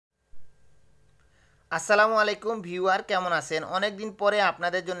আসসালামু আলাইকুম ভিউয়ার, কেমন আছেন? অনেক দিন পরে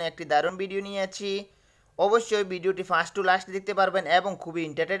আপনাদের জন্য একটি দারুণ ভিডিও নিয়ে আছি। অবশ্যই ভিডিওটি ফার্স্ট টু লাস্ট দেখতে পারবেন এবং খুবই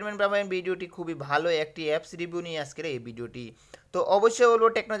এন্টারটেনমেন্ট পাবেন। ভিডিওটি খুবই ভালো একটি অ্যাপস রিভিউ নিয়ে আজকের এই ভিডিওটি। তো অবশ্যই বলবো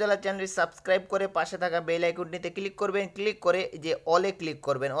টেকনোজলা চ্যানেলটি সাবস্ক্রাইব করে পাশে থাকা বেল আইকনটিতে ক্লিক করবেন। ক্লিক করে যে অলে ক্লিক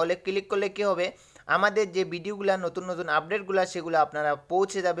করবেন। অলে ক্লিক করলে কী হবে, আমাদের যে ভিডিওগুলো নতুন নতুন আপডেটগুলো সেগুলো আপনারা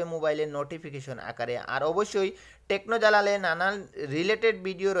পৌঁছে যাবে মোবাইলের নোটিফিকেশন আকারে। আর অবশ্যই টেকনোজালালে নানান রিলেটেড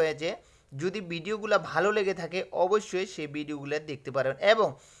ভিডিও রয়েছে। যদি ভিডিওগুলো ভালো লেগে থাকে অবশ্যই সেই ভিডিওগুলো দেখতে পারেন এবং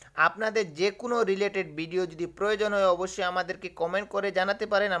আপনাদের যে কোনো রিলেটেড ভিডিও যদি প্রয়োজন হয় অবশ্যই আমাদেরকে কমেন্ট করে জানাতে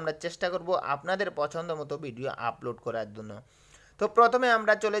পারেন। আমরা চেষ্টা করব আপনাদের পছন্দ মতো ভিডিও আপলোড করার জন্য। তো প্রথমে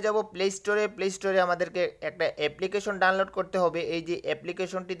আমরা চলে যাব প্লে স্টোরে। প্লে স্টোরে আমাদেরকে একটা অ্যাপ্লিকেশন ডাউনলোড করতে হবে। এই যে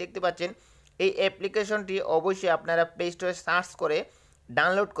অ্যাপ্লিকেশনটি দেখতে পাচ্ছেন, এই অ্যাপ্লিকেশনটি অবশ্যই আপনারা প্লে স্টোরে সার্চ করে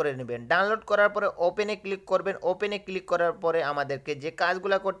ডাউনলোড করে নেবেন। ডাউনলোড করার পরে ওপেনে ক্লিক করবেন। ওপেনে ক্লিক করার পরে আমাদেরকে যে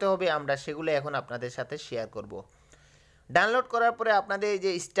কাজগুলো করতে হবে আমরা সেগুলো এখন আপনাদের সাথে শেয়ার করব। ডাউনলোড করার পরে আপনাদের এই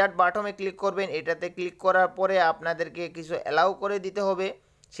যে স্টার্ট বাটনে ক্লিক করবেন। এটাতে ক্লিক করার পরে আপনাদেরকে কিছু অ্যালাউ করে দিতে হবে।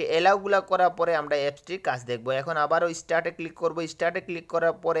 সেই অ্যালাউগুলো করার পরে আমরা অ্যাপসটির কাজ দেখব। এখন আবারও স্টার্টে ক্লিক করব। স্টার্টে ক্লিক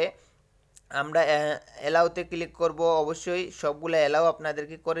করার পরে আমরা অ্যালাউতে ক্লিক করব। অবশ্যই সবগুলো অ্যালাউ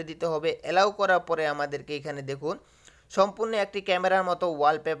আপনাদেরকে করে দিতে হবে। অ্যালাউ করার পরে আমাদেরকে এখানে দেখুন সম্পূর্ণ একটি ক্যামেরার মতো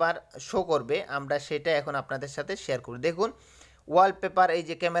ওয়ালপেপার শো করবে। আমরা সেটা এখন আপনাদের সাথে শেয়ার করব। দেখুন ওয়ালপেপার এই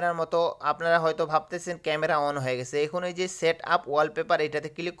যে ক্যামেরার মতো, আপনারা হয়তো ভাবতেছেন ক্যামেরা অন হয়ে গেছে। এখন এই যে সেট আপ ওয়ালপেপার এটাতে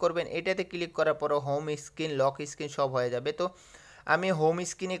ক্লিক করবেন। এটাতে ক্লিক করার পর হোম স্ক্রিন, লক স্ক্রিন সব হয়ে যাবে। তো আমি হোম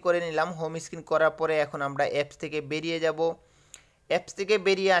স্ক্রিনে করে নিলাম। হোম স্ক্রিন করার পরে এখন আমরা অ্যাপস থেকে বেরিয়ে যাব। অ্যাপস থেকে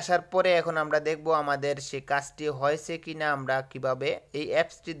বেরিয়ে আসার পরে এখন আমরা দেখব আমাদের সে কাজটি হয়েছে কি না, আমরা কিভাবে এই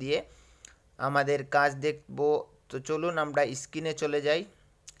অ্যাপসটি দিয়ে আমাদের কাজ দেখব। তো চলুন আমরা স্ক্রিনে চলে যাই।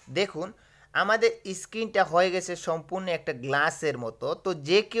 দেখুন আমাদের স্ক্রিনটা হয়ে গেছে সম্পূর্ণ একটা গ্লাসের মতো। তো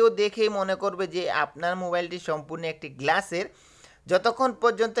যে কেউ দেখেই মনে করবে যে আপনার মোবাইলটি সম্পূর্ণ একটি গ্লাসের, যতক্ষণ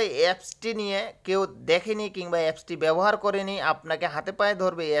পর্যন্ত অ্যাপসটি নিয়ে কেউ দেখেনি কিংবা অ্যাপসটি ব্যবহার করেনি আপনাকে হাতে পায়ে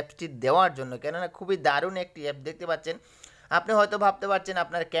ধরবে এই অ্যাপসটি দেওয়ার জন্য। কেননা খুবই দারুণ একটি অ্যাপ। দেখতে পাচ্ছেন, আপনি হয়তো ভাবতে পারছেন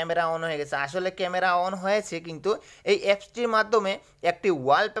আপনার ক্যামেরা অন হয়ে গেছে। আসলে ক্যামেরা অন হয়েছে কিন্তু এই অ্যাপসটির মাধ্যমে একটি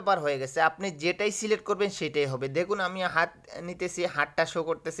ওয়ালপেপার হয়ে গেছে। আপনি যেটাই সিলেক্ট করবেন সেটাই হবে। দেখুন আমি হাত নিতেছি, হাতটা শো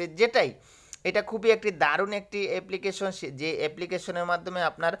করতেছে যেটাই। এটা খুবই একটি দারুণ একটি অ্যাপ্লিকেশন, যে অ্যাপ্লিকেশনের মাধ্যমে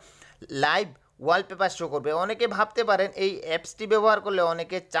আপনার লাইভ ওয়ালপেপার শো করবে। অনেকে ভাবতে পারেন এই অ্যাপসটি ব্যবহার করলে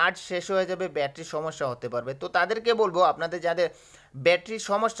অনেকে চার্জ শেষ হয়ে যাবে, ব্যাটারির সমস্যা হতে পারবে। তো তাদেরকে বলবো আপনাদের যাদের ব্যাটারির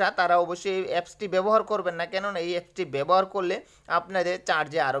সমস্যা তারা অবশ্যই এই অ্যাপসটি ব্যবহার করবেন না, কেননা এই অ্যাপসটি ব্যবহার করলে আপনাদের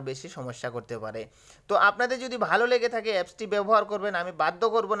চার্জে আরও বেশি সমস্যা করতে পারে। তো আপনাদের যদি ভালো লেগে থাকে অ্যাপসটি ব্যবহার করবেন। আমি বাধ্য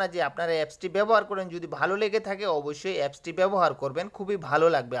করব না যে আপনারা অ্যাপসটি ব্যবহার করেন। যদি ভালো লেগে থাকে অবশ্যই অ্যাপসটি ব্যবহার করবেন, খুবই ভালো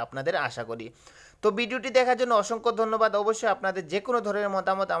লাগবে আপনাদের আশা করি। তো ভিডিওটি দেখার জন্য অসংখ্য ধন্যবাদ। অবশ্যই আপনাদের যে কোনো ধরনের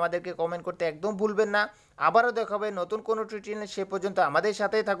মতামত আমাদেরকে কমেন্ট করতে একদম ভুলবেন না। আবারও দেখা হবে নতুন কোনো টিউটোরিয়ালে। সে পর্যন্ত আমাদের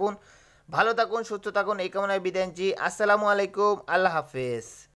সাথেই থাকুন, ভালো থাকুন, সুস্থ থাকুন, এই কামনায় বিদায় নিচ্ছি। আসসালামু আলাইকুম, আল্লাহ হাফেজ।